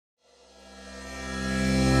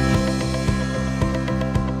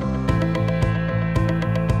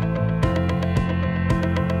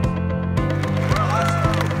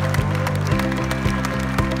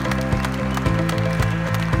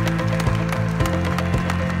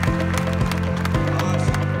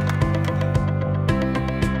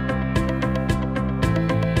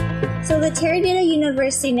Teradata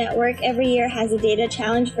University network every year has a data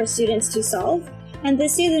challenge for students to solve. And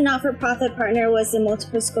this year, the not-for-profit partner was the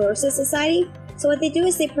Multiple Sclerosis Society. So what they do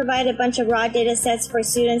is they provide a bunch of raw data sets for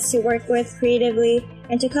students to work with creatively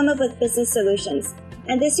and to come up with business solutions.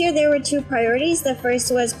 And this year, there were two priorities. The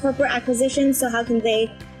first was corporate acquisition, so how can they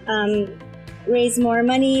raise more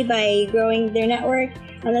money by growing their network?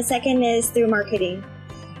 And the second is through marketing.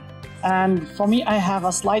 And for me, I have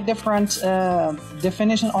a slight different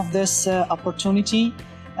definition of this opportunity.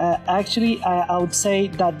 Actually, I would say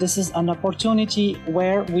that this is an opportunity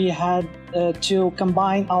where we had to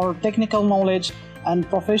combine our technical knowledge and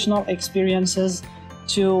professional experiences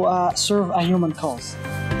to serve a human cause.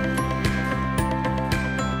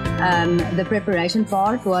 The preparation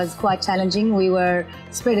part was quite challenging. We were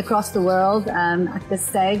spread across the world at this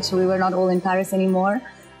stage. We were not all in Paris anymore.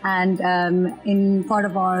 And in part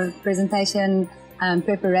of our presentation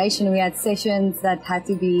preparation, we had sessions that had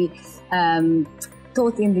to be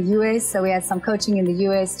taught in the US. So we had some coaching in the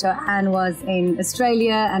US. Joanne was in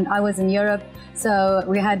Australia and I was in Europe. So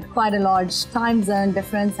we had quite a large time zone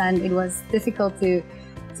difference and it was difficult to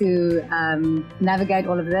navigate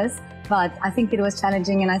all of this. But I think it was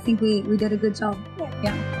challenging and I think we did a good job.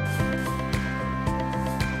 Yeah.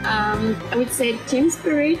 I would say team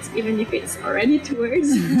spirit, even if it's already two words,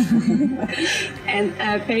 and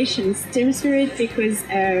patience. Team spirit because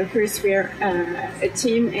first we're a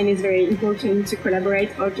team and it's very important to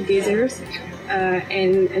collaborate all together.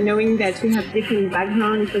 And knowing that we have different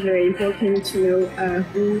backgrounds, it was very important to know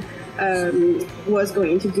who was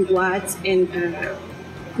going to do what and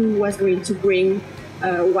who was going to bring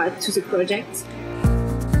what to the project.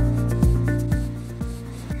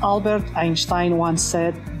 Albert Einstein once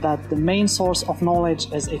said that the main source of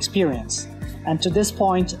knowledge is experience. And to this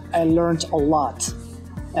point, I learned a lot.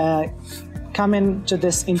 Coming to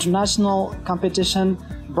this international competition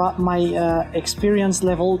brought my experience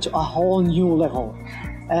level to a whole new level.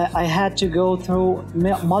 I had to go through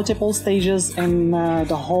multiple stages in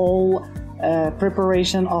the whole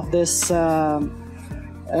preparation of this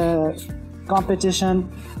competition.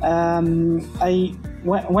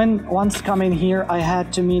 Once coming here, I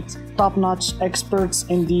had to meet top-notch experts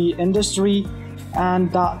in the industry,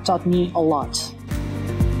 and that taught me a lot.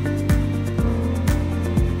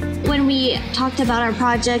 When we talked about our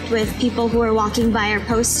project with people who were walking by our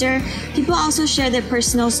poster, people also shared their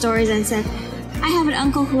personal stories and said, I have an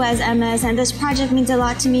uncle who has MS and this project means a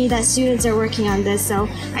lot to me that students are working on this. So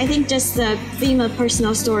I think just the theme of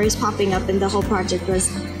personal stories popping up in the whole project was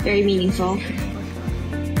very meaningful.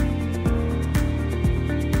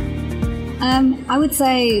 I would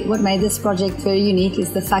say what made this project very unique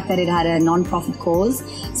is the fact that it had a non-profit cause.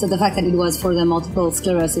 So the fact that it was for the Multiple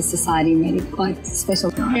Sclerosis Society made it quite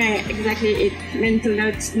special. Yeah, exactly. It meant a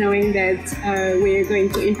lot knowing that we're going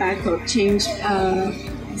to impact or change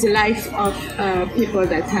the life of people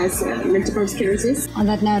that has multiple sclerosis. On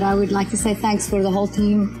that note, I would like to say thanks for the whole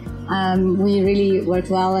team. We really worked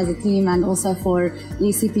well as a team, and also for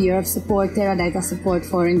ECP Europe support, Teradata support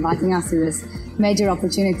for inviting us to this major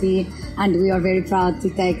opportunity, and we are very proud to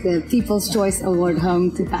take the People's Choice Award home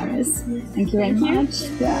to Paris. Thank you very much.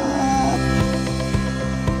 Yeah.